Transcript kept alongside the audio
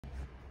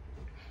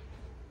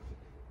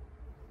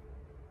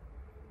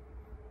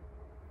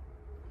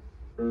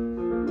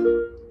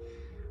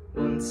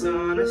Once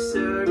on a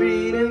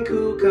serene and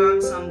cool calm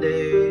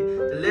someday,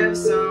 there lived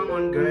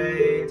someone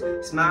great.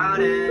 He smiled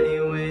and he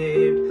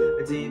waved,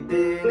 but deep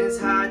in his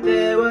heart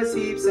there was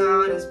heaps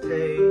on his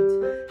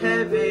plate,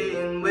 heavy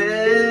in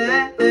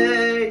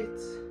weight.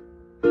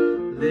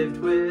 Lived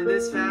with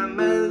his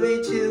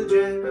family,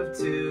 children of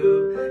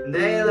two, and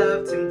they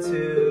loved him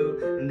too,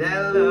 and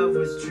their love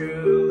was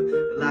true.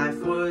 But life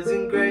was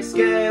in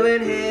greyscale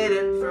and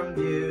hidden from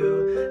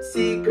view, a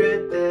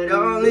secret that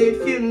only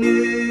few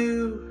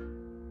knew.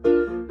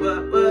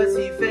 What was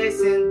he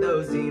facing?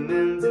 Those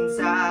demons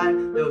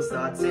inside, those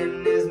thoughts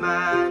in his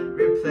mind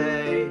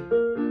replay,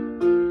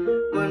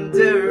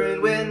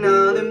 wondering when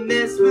all the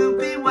mist will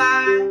be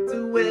wiped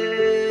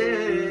away.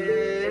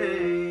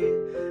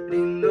 And he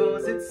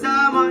knows that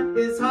someone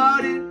is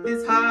holding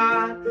his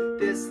heart.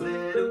 This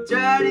little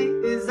journey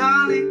is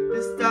only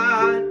the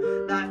start.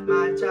 Life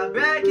might try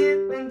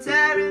breaking and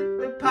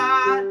tearing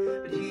apart,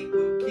 but he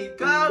will keep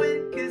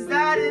going, cause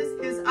that is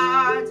his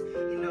art.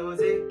 He knows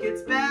it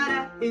gets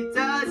better, he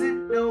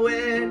doesn't know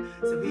when,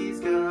 so he's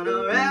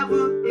gonna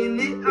revel in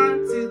it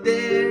until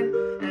then.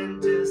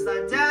 And just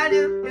like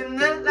Daniel in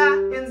the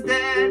lion's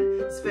den,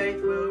 his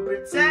faith will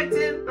protect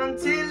him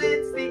until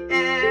it's the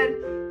end.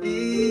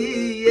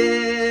 The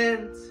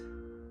end.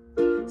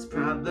 His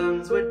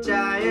problems were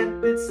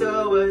giant, but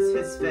so was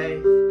his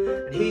faith,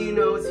 and he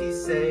knows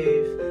he's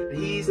safe, and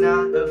he's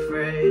not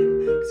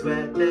afraid, cause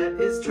where there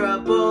is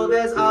trouble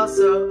there's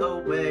also a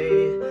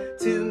way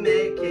to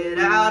make it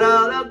out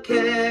all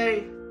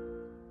okay.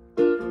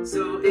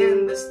 So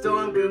in the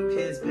storm grew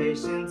his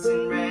patience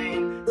in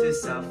rain, to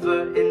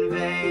suffer in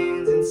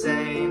vain's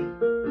insane.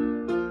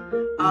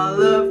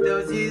 All of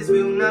those years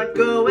will not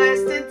go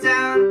wasted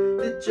down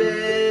the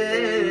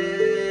drain.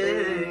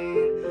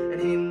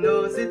 And he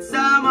knows that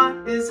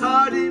someone is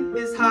holding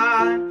his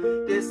heart.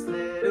 This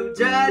little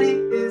journey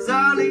is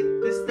only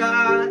the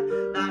start.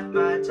 Life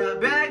might try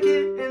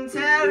breaking and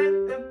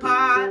tearing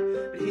apart,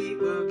 but he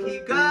will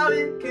keep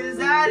going, cause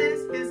that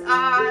is his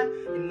art.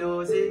 He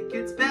knows it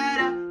gets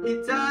better,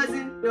 he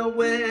doesn't know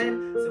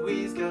when, so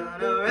he's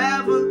gonna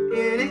revel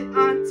in it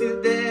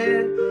until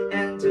then.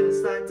 And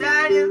just like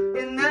Daniel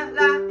in the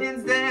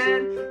lion's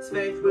den, his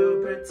faith will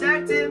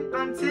protect him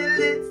until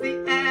it's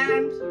the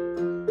end.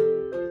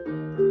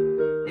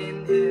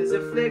 In his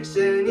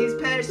affliction he's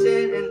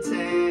patient and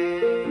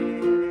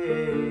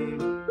tame,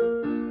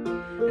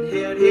 and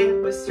healed he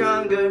was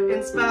stronger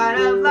in spite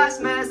of life's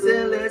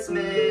merciless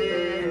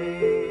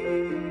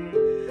main.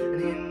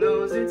 And he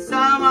knows that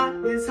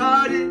someone is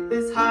holding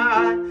his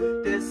heart.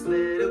 This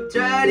little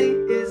journey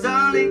is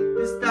only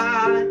the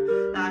start.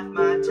 Life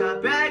might try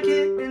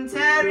breaking and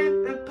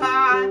tearing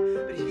apart,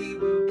 but he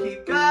will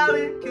keep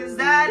going, cause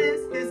that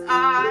is his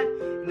art.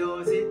 He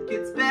knows it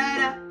gets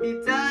better,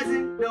 he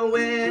doesn't know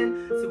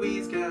when, so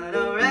he's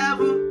gonna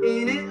revel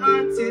in it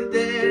until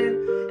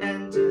then.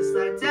 And just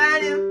like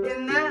Daniel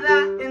in the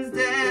lion's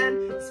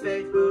den, his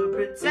faith will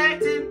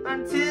protect him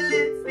until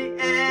it's the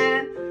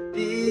end.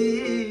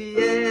 The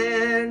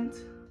end.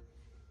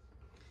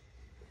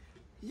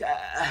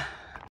 Yeah.